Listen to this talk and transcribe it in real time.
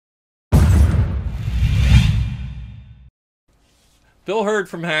Bill Hurd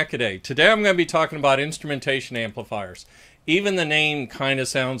from Hackaday. Today I'm going to be talking about instrumentation amplifiers. Even the name kind of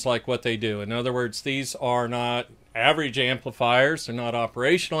sounds like what they do. In other words, these are not average amplifiers, they're not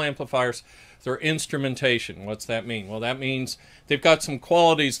operational amplifiers, they're instrumentation. What's that mean? Well, that means they've got some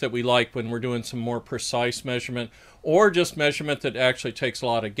qualities that we like when we're doing some more precise measurement or just measurement that actually takes a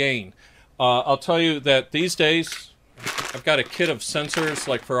lot of gain. I'll tell you that these days I've got a kit of sensors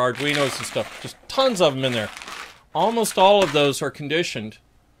like for Arduinos and stuff, just tons of them in there. Almost all of those are conditioned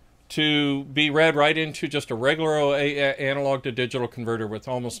to be read right into just a regular analog to digital converter with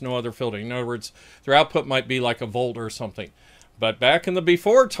almost no other filtering. In other words, their output might be like a volt or something. But back in the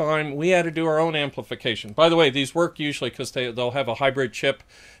before time, we had to do our own amplification. By the way, these work usually because they'll have a hybrid chip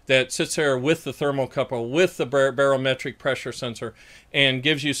that sits there with the thermocouple, with the barometric pressure sensor, and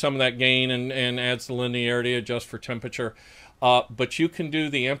gives you some of that gain and adds the linearity, adjusts for temperature. But you can do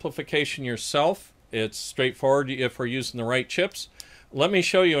the amplification yourself. It's straightforward if we're using the right chips. Let me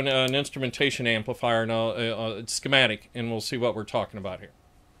show you an instrumentation amplifier, it's schematic, and we'll see what we're talking about here.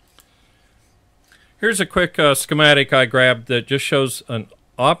 Here's a quick schematic I grabbed that just shows an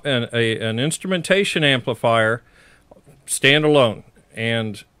instrumentation amplifier standalone,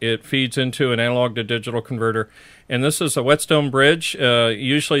 and it feeds into an analog to digital converter. And this is a whetstone bridge.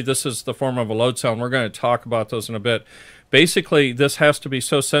 Usually this is the form of a load cell, and we're going to talk about those in a bit. Basically, this has to be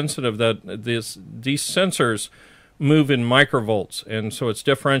so sensitive that these sensors move in microvolts, and so it's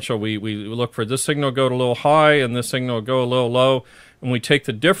differential. We look for this signal go a little high and this signal go a little low, and we take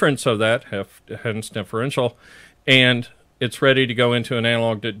the difference of that, hence differential, and it's ready to go into an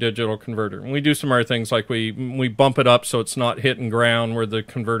analog to digital converter. And we do some other things like we bump it up so it's not hitting ground where the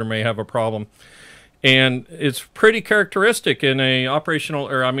converter may have a problem. And it's pretty characteristic in an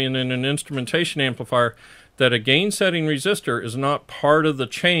instrumentation amplifier that a gain setting resistor is not part of the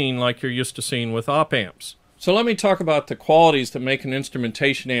chain like you're used to seeing with op amps. So let me talk about the qualities that make an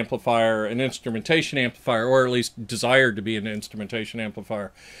instrumentation amplifier, or at least desired to be an instrumentation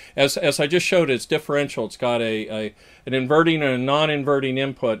amplifier. As I just showed, it's differential. It's got an inverting and a non-inverting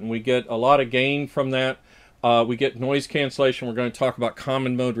input, and we get a lot of gain from that. We get noise cancellation. We're going to talk about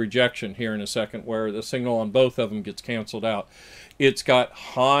common mode rejection here in a second, where the signal on both of them gets canceled out. It's got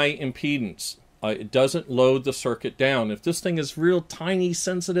high impedance. It doesn't load the circuit down. If this thing is real tiny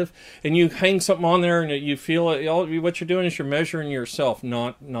sensitive and you hang something on there and you feel it, what you're doing is you're measuring yourself,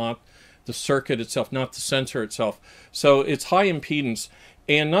 not the circuit itself, not the sensor itself. So it's high impedance.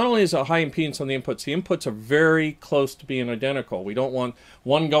 And not only is it high impedance on the inputs are very close to being identical. We don't want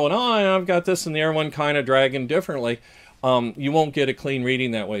one going, oh, I've got this, and the other one kind of dragging differently. You won't get a clean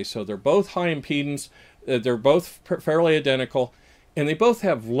reading that way. So they're both high impedance. They're both fairly identical. And they both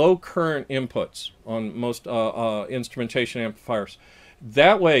have low current inputs on most instrumentation amplifiers.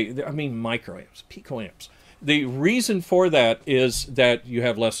 That way, I mean microamps, picoamps. The reason for that is that you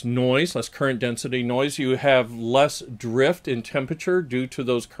have less noise, less current density noise. You have less drift in temperature due to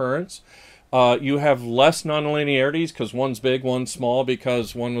those currents. You have less nonlinearities because one's big, one's small,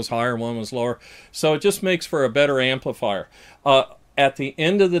 because one was higher, one was lower. So it just makes for a better amplifier. At the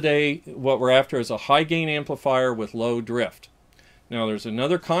end of the day, what we're after is a high gain amplifier with low drift. Now there's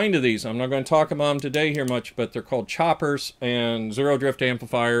another kind of these. I'm not going to talk about them today here much, but they're called choppers and zero drift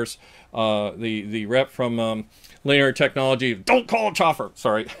amplifiers. The rep from Linear Technology, don't call it chopper,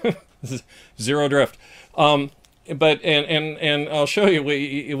 sorry, zero drift. But I'll show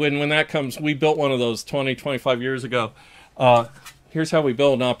you when that comes. We built one of those 25 years ago. Here's how we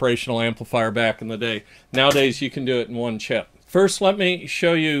build an operational amplifier back in the day. Nowadays you can do it in one chip. First, let me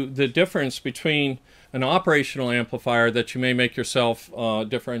show you the difference between an operational amplifier that you may make yourself,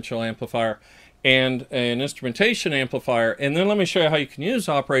 differential amplifier, and an instrumentation amplifier. And then let me show you how you can use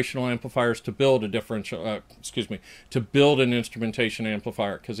operational amplifiers to build a to build an instrumentation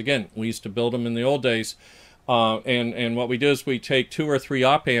amplifier. Because again, we used to build them in the old days. And what we do is we take 2 or 3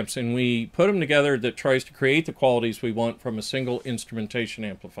 op amps and we put them together that tries to create the qualities we want from a single instrumentation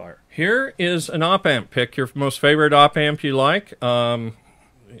amplifier. Here is an op amp. Pick your most favorite op amp you like.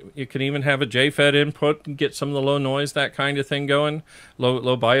 You can even have a JFET input and get some of the low noise, that kind of thing going,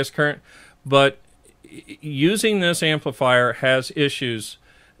 low bias current. But using this amplifier has issues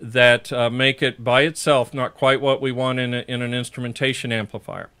that make it by itself not quite what we want in an instrumentation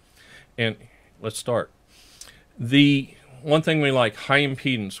amplifier. And let's start. The one thing we like, high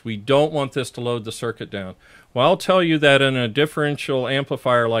impedance. We don't want this to load the circuit down. Well, I'll tell you that in a differential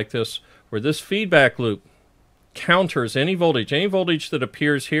amplifier like this, where this feedback loop counters any voltage that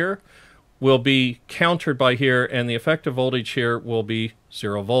appears here will be countered by here, and the effective voltage here will be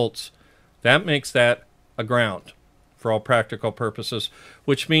 0 volts. That makes that a ground for all practical purposes,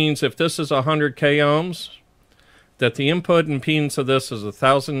 which means if this is 100 k ohms, that the input impedance of this is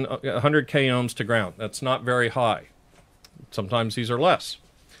 100 k ohms to ground. That's not very high. Sometimes these are less.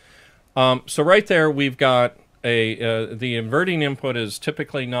 So right there we've got the inverting input is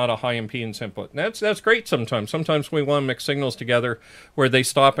typically not a high impedance input. And that's great sometimes. Sometimes we want to mix signals together where they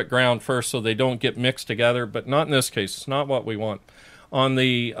stop at ground first so they don't get mixed together, but not in this case. It's not what we want. On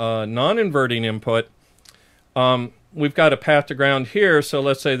the non-inverting input, we've got a path to ground here, so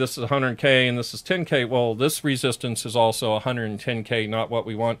let's say this is 100K and this is 10K. Well, this resistance is also 110K, not what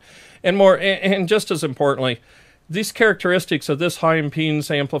we want. And more, and just as importantly, these characteristics of this high impedance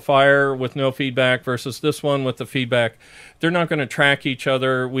amplifier with no feedback versus this one with the feedback, they're not going to track each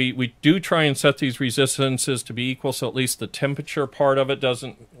other. We do try and set these resistances to be equal, so at least the temperature part of it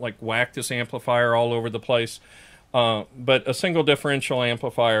doesn't like whack this amplifier all over the place. But a single differential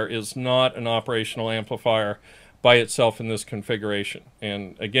amplifier is not an operational amplifier by itself in this configuration.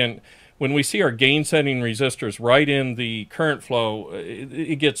 And again, when we see our gain setting resistors right in the current flow,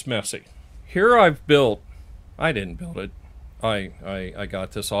 it gets messy. Here I've built, I didn't build it, I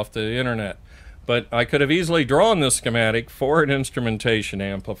got this off the internet, but I could have easily drawn this schematic for an instrumentation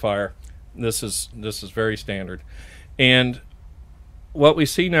amplifier. This is very standard. And what we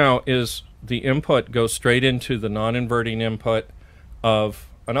see now is the input goes straight into the non-inverting input of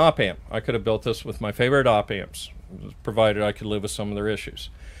an op amp. I could have built this with my favorite op amps, provided I could live with some of their issues.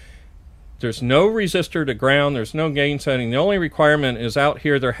 There's no resistor to ground, there's no gain setting. The only requirement is out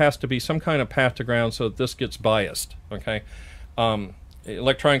here there has to be some kind of path to ground so that this gets biased, okay?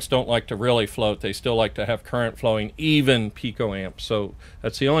 Electronics don't like to really float, they still like to have current flowing, even picoamps. So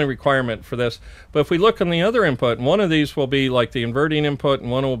that's the only requirement for this. But if we look on the other input, one of these will be like the inverting input and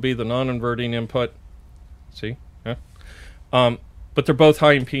one will be the non-inverting input. See? Yeah. But they're both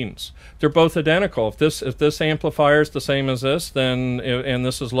high impedance. They're both identical. If this amplifier is the same as this, then and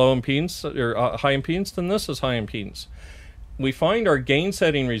this is low impedance or high impedance, then this is high impedance. We find our gain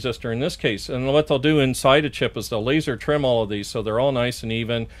setting resistor in this case, and what they'll do inside a chip is they'll laser trim all of these so they're all nice and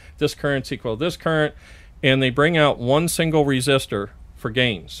even. This current's equal to this current, and they bring out one single resistor for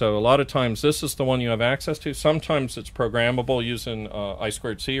gain. So a lot of times this is the one you have access to. Sometimes it's programmable using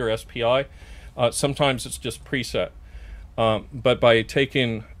I2C or SPI. Sometimes it's just preset. But by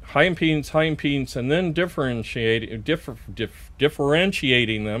taking high impedance, and then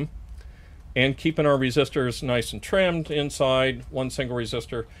differentiating them, and keeping our resistors nice and trimmed inside one single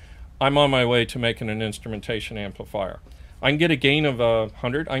resistor, I'm on my way to making an instrumentation amplifier. I can get a gain of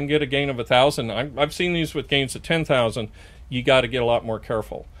 100, I can get a gain of 1,000. I've seen these with gains of 10,000. You got to get a lot more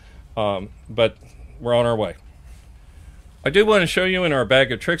careful. But we're on our way. I do want to show you in our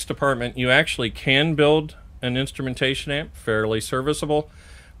bag of tricks department, you actually can build an instrumentation amp, fairly serviceable,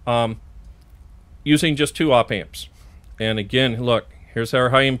 using just 2 op amps. And again, look, here's our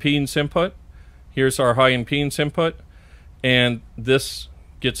high impedance input, here's our high impedance input, and this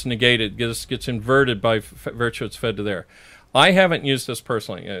gets negated, this gets inverted by virtue it's fed to there. I haven't used this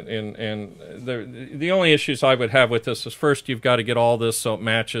personally, and the only issues I would have with this is first you've got to get all this so it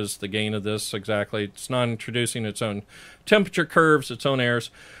matches the gain of this exactly. It's not introducing its own temperature curves, its own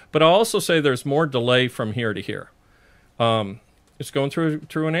errors. But I'll also say there's more delay from here to here. It's going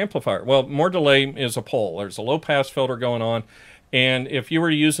through an amplifier. Well, more delay is a pole. There's a low-pass filter going on. And if you were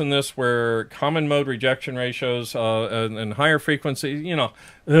using this where common mode rejection ratios and higher frequency, you know,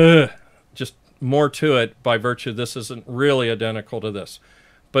 just more to it by virtue this isn't really identical to this.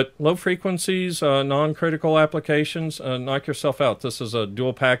 But low frequencies, non-critical applications, knock yourself out. This is a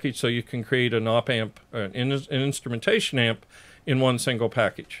dual package, so you can create an op amp, an instrumentation amp, in one single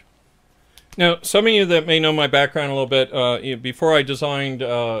package. Now, some of you that may know my background a little bit, before I designed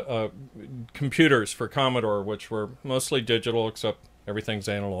computers for Commodore, which were mostly digital except everything's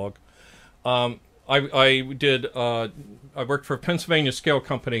analog, I worked for a Pennsylvania scale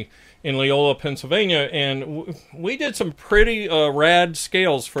company in Leola, Pennsylvania, and we did some pretty rad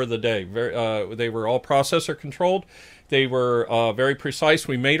scales for the day. They were all processor controlled. They were very precise.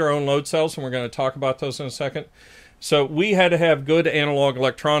 We made our own load cells, and we're going to talk about those in a second. So we had to have good analog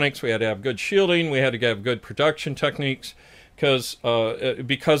electronics, we had to have good shielding, we had to have good production techniques because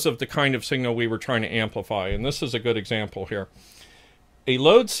of the kind of signal we were trying to amplify. And this is a good example here. A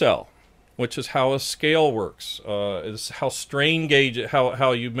load cell, which is how a scale works, is how strain gauge,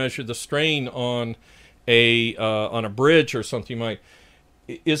 how you measure the strain on a bridge or something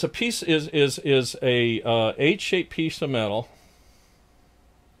is a H-shaped piece of metal.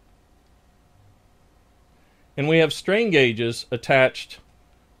 And we have strain gauges attached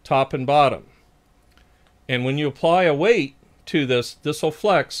top and bottom. And when you apply a weight to this, this will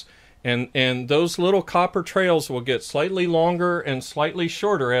flex. And those little copper trails will get slightly longer and slightly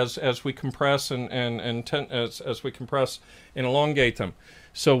shorter as we compress as we compress and elongate them.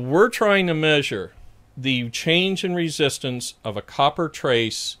 So we're trying to measure the change in resistance of a copper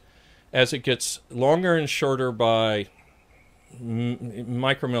trace as it gets longer and shorter by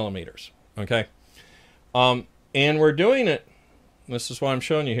micromillimeters. Okay, and we're doing it. This is what I'm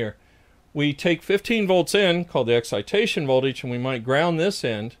showing you here. We take 15 volts in, called the excitation voltage, and we might ground this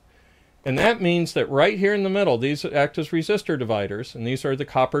end. And that means that right here in the middle, these act as resistor dividers, and these are the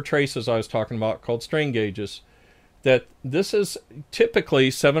copper traces I was talking about, called strain gauges, that this is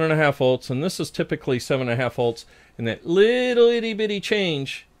typically 7.5 volts, and this is typically 7.5 volts, and that little itty bitty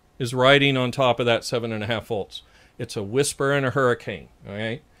change is riding on top of that 7.5 volts. It's a whisper in a hurricane, all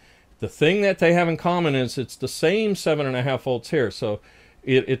right? The thing that they have in common is it's the same 7.5 volts here, so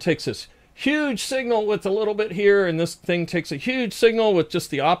it takes this huge signal with a little bit here, and this thing takes a huge signal with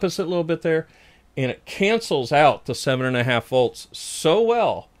just the opposite little bit there, and it cancels out the 7.5 volts so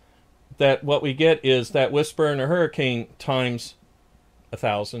well that what we get is that whisper in a hurricane times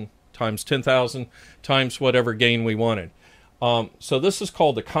 1,000, times 10,000, times whatever gain we wanted. So this is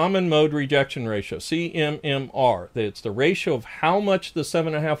called the common mode rejection ratio, CMMR. It's the ratio of how much the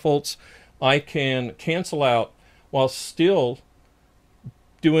 7.5 volts I can cancel out while still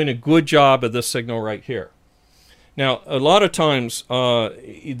doing a good job of this signal right here. Now, a lot of times,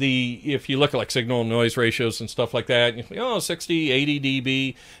 if you look at like signal noise ratios and stuff like that, and you think, oh, 60, 80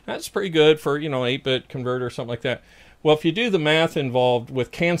 dB, that's pretty good for, 8-bit converter or something like that. Well, if you do the math involved with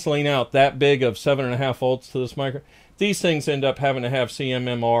canceling out that big of 7.5 volts to this micro, these things end up having to have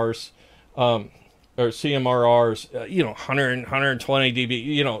CMMRs, or CMRRs, 100, 120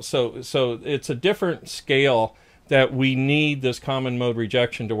 dB, so it's a different scale that we need this common mode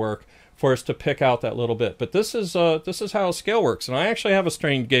rejection to work for us to pick out that little bit. But this is how a scale works. And I actually have a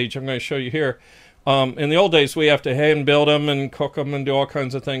strain gauge I'm going to show you here. In the old days, we have to hand build them and cook them and do all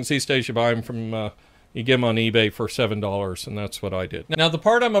kinds of things. These days, you buy them from, you get them on eBay for $7, and that's what I did. Now, the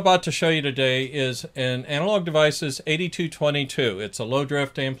part I'm about to show you today is an Analogue Devices 8222. It's a low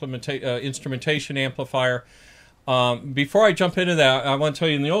drift instrumentation amplifier. Before I jump into that, I want to tell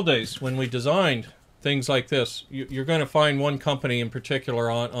you in the old days, when we designed things like this, you're going to find one company in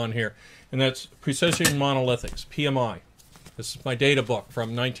particular on here, and that's Precision Monolithics, PMI. This is my data book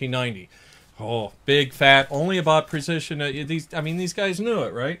from 1990. Oh, big, fat, only about precision. These guys knew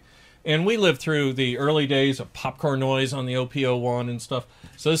it, right? And we lived through the early days of popcorn noise on the OP01 and stuff.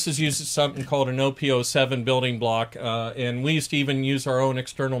 So this is using something called an OP07 building block, and we used to even use our own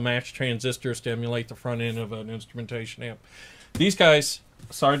external match transistors to emulate the front end of an instrumentation amp. These guys,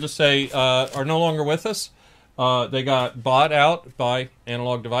 sorry to say, are no longer with us. They got bought out by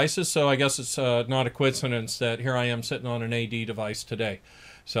Analogue Devices, so I guess it's not a coincidence that here I am sitting on an AD device today.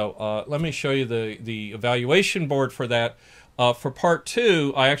 So let me show you the evaluation board for that. For part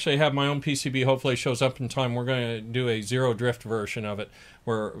 2, I actually have my own PCB. Hopefully it shows up in time. We're going to do a zero drift version of it,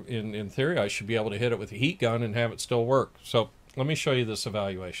 where in theory I should be able to hit it with a heat gun and have it still work. So let me show you this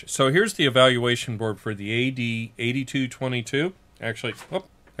evaluation. So here's the evaluation board for the AD8222. Actually, oh,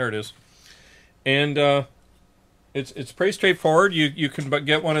 there it is. And it's pretty straightforward. You can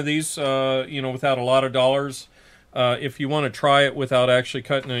get one of these, without a lot of dollars. If you want to try it without actually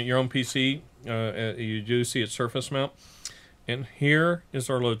cutting your own PC, you do see its surface mount. And here is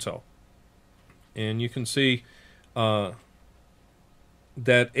our load cell. And you can see that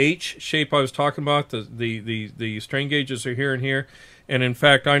H shape I was talking about, the strain gauges are here and here. And in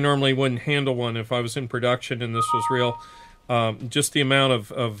fact, I normally wouldn't handle one if I was in production and this was real. Just the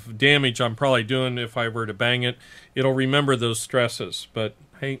amount of damage I'm probably doing if I were to bang it, it'll remember those stresses. But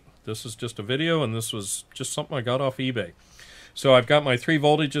hey, this is just a video, and this was just something I got off eBay. So I've got my 3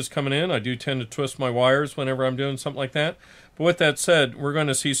 voltages coming in. I do tend to twist my wires whenever I'm doing something like that. But with that said, we're going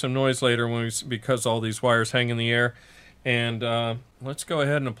to see some noise later because all these wires hang in the air. And let's go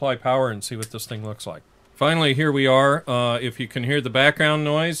ahead and apply power and see what this thing looks like. Finally, here we are. If you can hear the background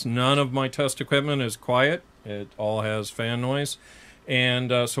noise, none of my test equipment is quiet. It all has fan noise.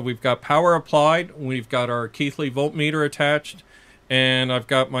 And so we've got power applied. We've got our Keithley voltmeter attached. And I've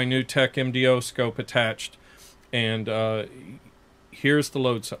got my new Tech MDO scope attached. And here's the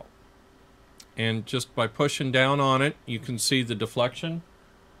load cell. And just by pushing down on it, you can see the deflection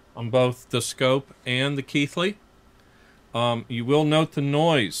on both the scope and the Keithley. You will note the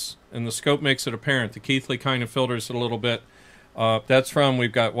noise, and the scope makes it apparent. The Keithley kind of filters it a little bit. That's from,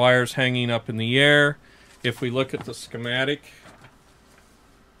 we've got wires hanging up in the air. If we look at the schematic,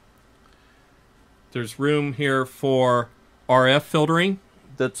 there's room here for RF filtering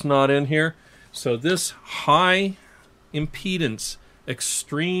that's not in here. So this high impedance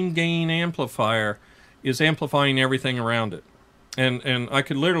extreme gain amplifier is amplifying everything around it. And I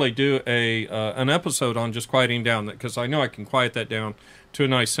could literally do an episode on just quieting down that, because I know I can quiet that down to a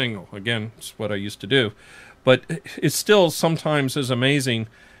nice signal. Again, it's what I used to do. But it still sometimes is amazing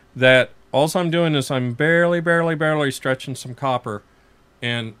that all I'm doing is I'm barely stretching some copper,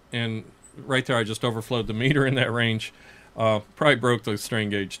 and right there I just overflowed the meter in that range. Probably broke the strain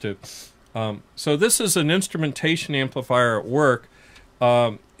gauge too. So this is an instrumentation amplifier at work.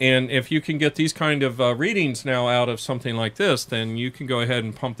 And if you can get these kind of readings now out of something like this, then you can go ahead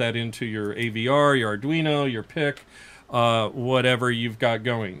and pump that into your AVR, your Arduino, your PIC, whatever you've got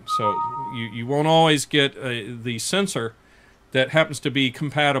going. So you won't always get the sensor that happens to be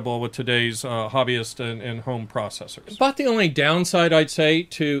compatible with today's hobbyist and home processors. About the only downside, I'd say,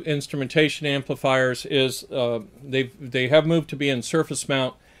 to instrumentation amplifiers is they have moved to be in surface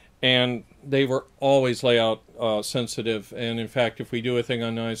mount, and they were always layout sensitive. And in fact, if we do a thing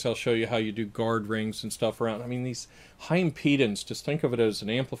on noise, I'll show you how you do guard rings and stuff around. I mean, these high impedance, just think of it as an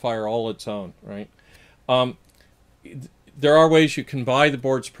amplifier all its own, right? There are ways you can buy the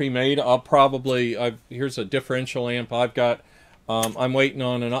boards pre-made. Here's a differential amp I've got. I'm waiting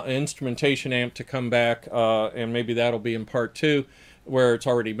on an instrumentation amp to come back, and maybe that'll be in part 2, where it's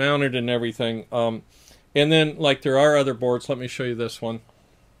already mounted and everything. And then, like, there are other boards. Let me show you this one.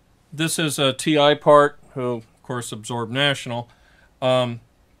 This is a TI part, who, of course, absorbed National. And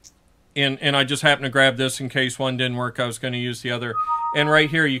I just happened to grab this in case one didn't work. I was going to use the other. And right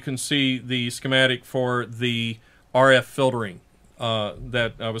here you can see the schematic for the RF filtering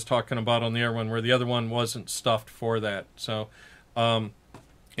that I was talking about on the other one, where the other one wasn't stuffed for that. So, and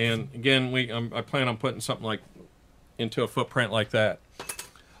again, I plan on putting something like into a footprint like that.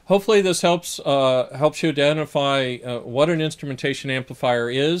 Hopefully this helps you identify what an instrumentation amplifier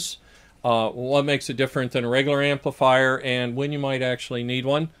is, what makes it different than a regular amplifier, and when you might actually need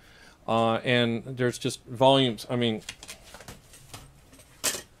one. And there's just volumes. I mean,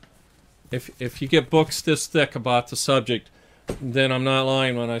 if you get books this thick about the subject, then I'm not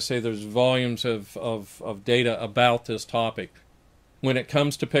lying when I say there's volumes of data about this topic. When it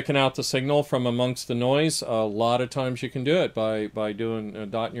comes to picking out the signal from amongst the noise, a lot of times you can do it by doing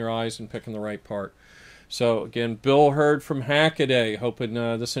dotting your I's and picking the right part. So again, Bill Hurd from Hackaday, hoping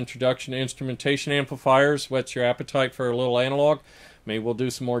this introduction to instrumentation amplifiers whets your appetite for a little analog. Maybe we'll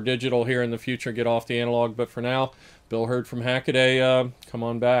do some more digital here in the future, get off the analog, but for now, Bill Hurd from Hackaday, come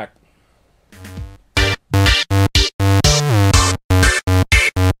on back.